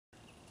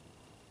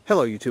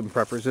Hello YouTube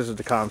preppers, this is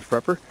the Comms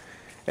Prepper.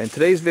 In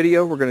today's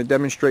video we're going to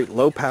demonstrate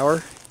low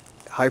power,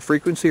 high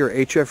frequency or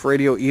HF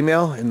radio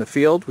email in the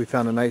field. We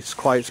found a nice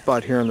quiet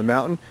spot here on the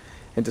mountain,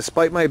 and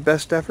despite my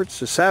best efforts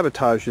to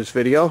sabotage this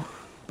video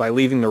by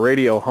leaving the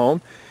radio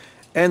home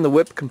and the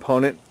whip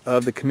component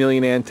of the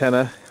Chameleon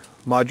antenna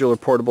modular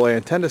portable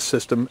antenna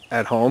system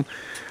at home,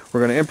 we're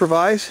going to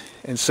improvise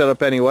and set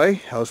up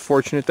anyway. I was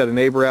fortunate that a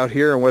neighbor out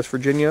here in West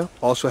Virginia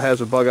also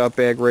has a bug-out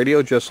bag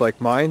radio just like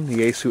mine, the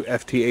ASU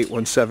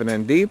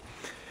FT817ND.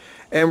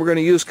 And we're going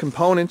to use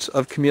components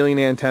of Chameleon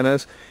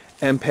antennas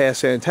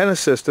MPAS antenna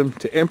system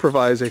to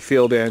improvise a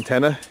field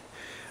antenna,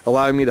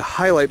 allowing me to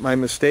highlight my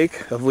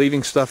mistake of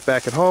leaving stuff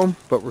back at home,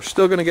 but we're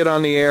still going to get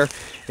on the air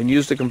and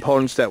use the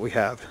components that we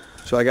have.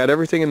 So I got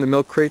everything in the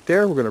milk crate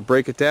there. We're going to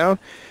break it down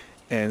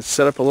and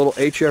set up a little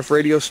HF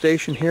radio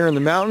station here in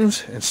the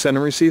mountains and send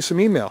and receive some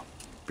email.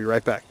 Be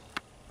right back.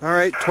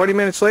 Alright, 20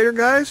 minutes later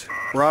guys,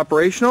 we're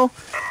operational.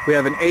 We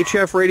have an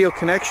HF radio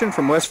connection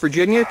from West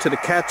Virginia to the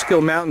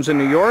Catskill Mountains in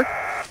New York,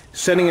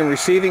 sending and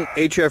receiving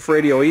HF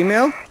radio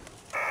email.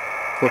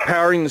 We're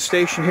powering the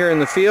station here in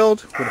the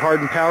field with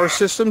Hardened power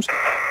systems,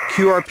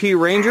 QRP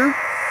Ranger.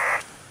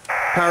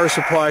 Power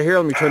supply here,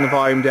 let me turn the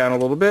volume down a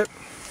little bit.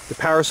 The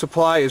power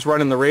supply is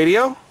running the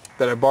radio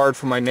that I borrowed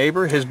from my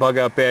neighbor, his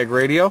bug-out bag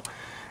radio,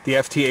 the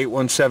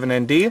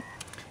FT817ND.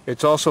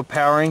 It's also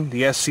powering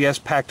the SCS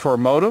Pactor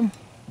modem,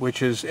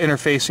 which is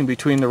interfacing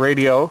between the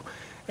radio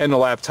and the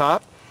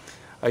laptop.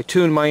 I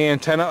tuned my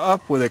antenna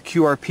up with a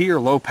QRP or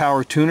low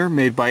power tuner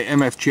made by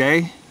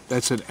MFJ.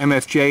 That's an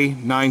MFJ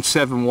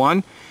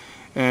 971,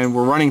 and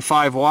we're running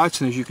 5 watts,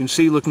 and as you can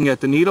see looking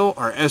at the needle,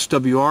 our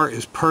SWR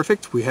is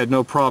perfect. We had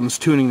no problems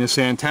tuning this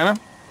antenna.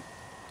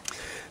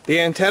 The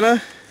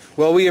antenna,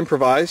 well, we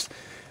improvised.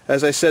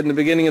 As I said in the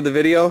beginning of the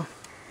video,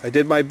 I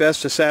did my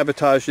best to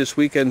sabotage this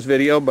weekend's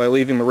video by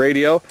leaving the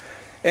radio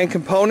and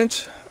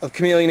components of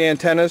Chameleon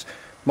antennas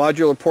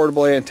modular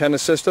portable antenna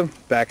system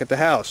back at the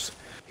house.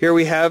 Here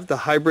we have the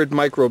hybrid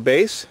micro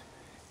base,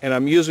 and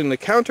I'm using the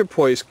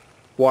counterpoise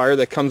wire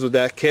that comes with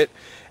that kit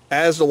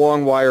as the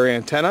long wire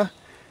antenna.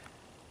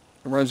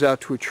 It runs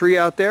out to a tree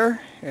out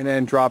there and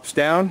then drops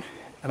down,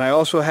 and I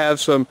also have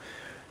some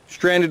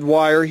stranded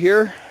wire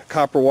here,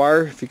 copper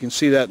wire, if you can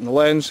see that in the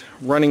lens,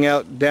 running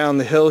out down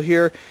the hill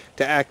here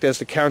to act as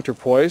the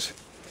counterpoise.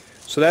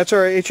 So that's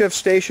our HF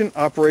station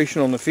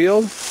operational in the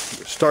field. We're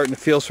starting to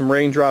feel some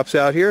raindrops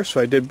out here,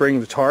 so I did bring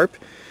the tarp.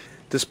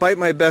 Despite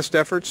my best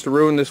efforts to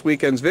ruin this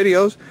weekend's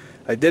videos,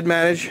 I did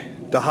manage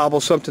to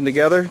hobble something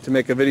together to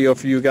make a video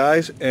for you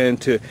guys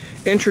and to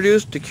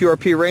introduce the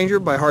QRP Ranger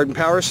by Hardened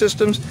Power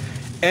Systems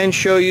and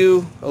show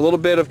you a little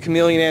bit of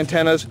Chameleon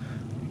antenna's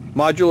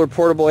modular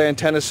portable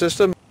antenna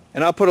system.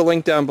 And I'll put a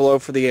link down below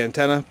for the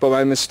antenna, but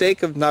my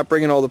mistake of not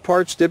bringing all the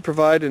parts did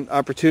provide an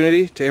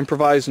opportunity to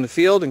improvise in the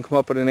field and come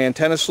up with an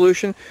antenna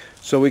solution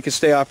so we could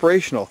stay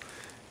operational.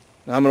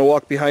 Now I'm going to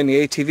walk behind the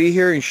ATV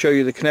here and show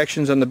you the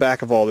connections on the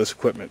back of all this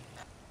equipment.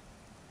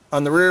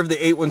 On the rear of the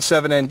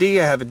 817ND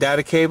I have a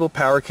data cable,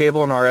 power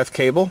cable, and RF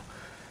cable.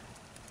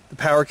 The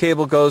power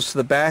cable goes to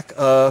the back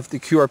of the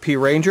QRP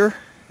Ranger,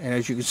 and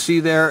as you can see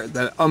there,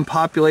 that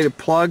unpopulated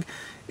plug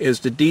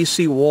is the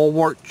DC wall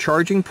wart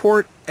charging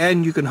port,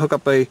 and you can hook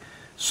up a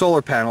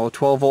solar panel, a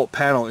 12-volt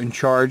panel, and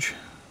charge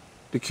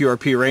the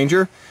QRP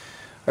Ranger.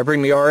 I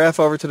bring the RF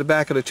over to the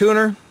back of the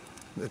tuner.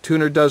 The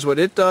tuner does what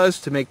it does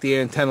to make the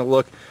antenna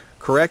look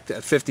correct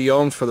at 50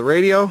 ohms for the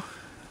radio.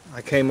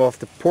 I came off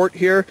the port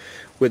here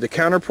with the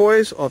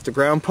counterpoise off the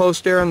ground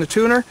post there on the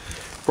tuner,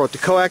 brought the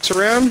coax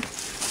around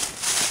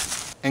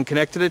and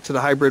connected it to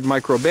the hybrid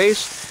micro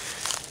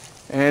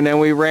base, and then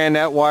we ran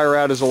that wire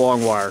out as a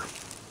long wire.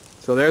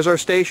 So there's our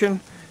station.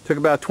 Took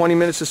about 20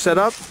 minutes to set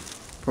up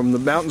from the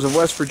mountains of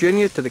West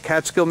Virginia to the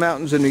Catskill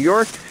Mountains in New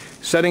York,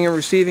 sending and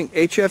receiving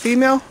HF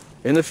email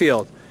in the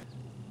field.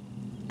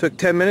 Took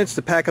 10 minutes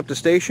to pack up the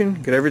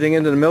station, get everything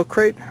into the milk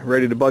crate,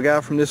 ready to bug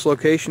out from this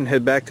location,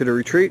 head back to the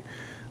retreat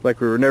like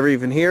we were never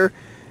even here.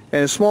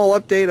 And a small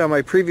update on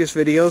my previous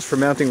videos for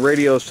mounting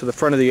radios to the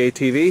front of the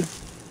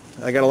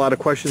ATV. I got a lot of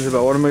questions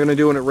about what am I going to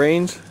do when it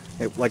rains,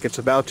 like it's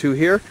about to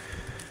here.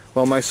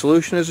 Well, my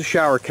solution is a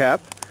shower cap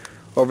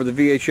over the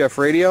VHF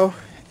radio,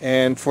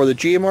 and for the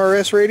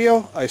GMRS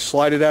radio I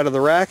slide it out of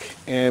the rack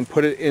and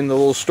put it in the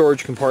little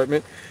storage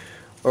compartment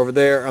over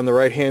there on the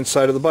right hand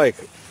side of the bike.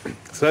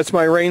 So that's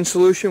my rain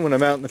solution when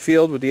I'm out in the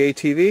field with the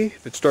ATV.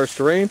 If it starts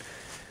to rain,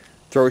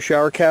 throw a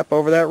shower cap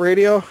over that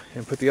radio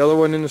and put the other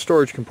one in the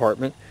storage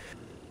compartment.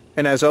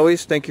 And as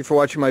always, thank you for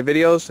watching my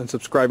videos and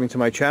subscribing to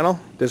my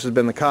channel. This has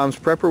been the Comms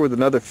Prepper with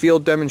another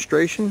field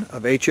demonstration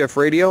of HF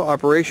radio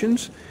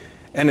operations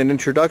and an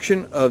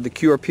introduction of the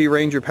QRP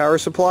Ranger power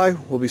supply.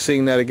 We'll be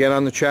seeing that again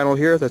on the channel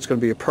here. That's going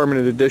to be a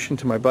permanent addition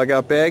to my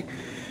bug-out bag.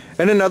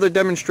 And another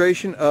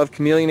demonstration of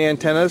Chameleon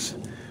antennas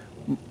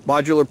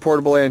modular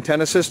portable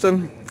antenna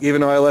system, even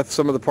though I left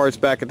some of the parts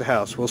back at the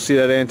house. We'll see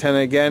that antenna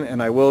again,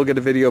 and I will get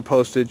a video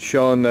posted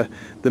showing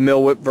the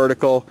mill whip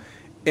vertical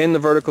in the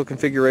vertical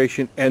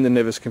configuration and the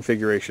NIVIS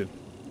configuration.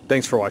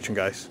 Thanks for watching,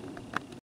 guys.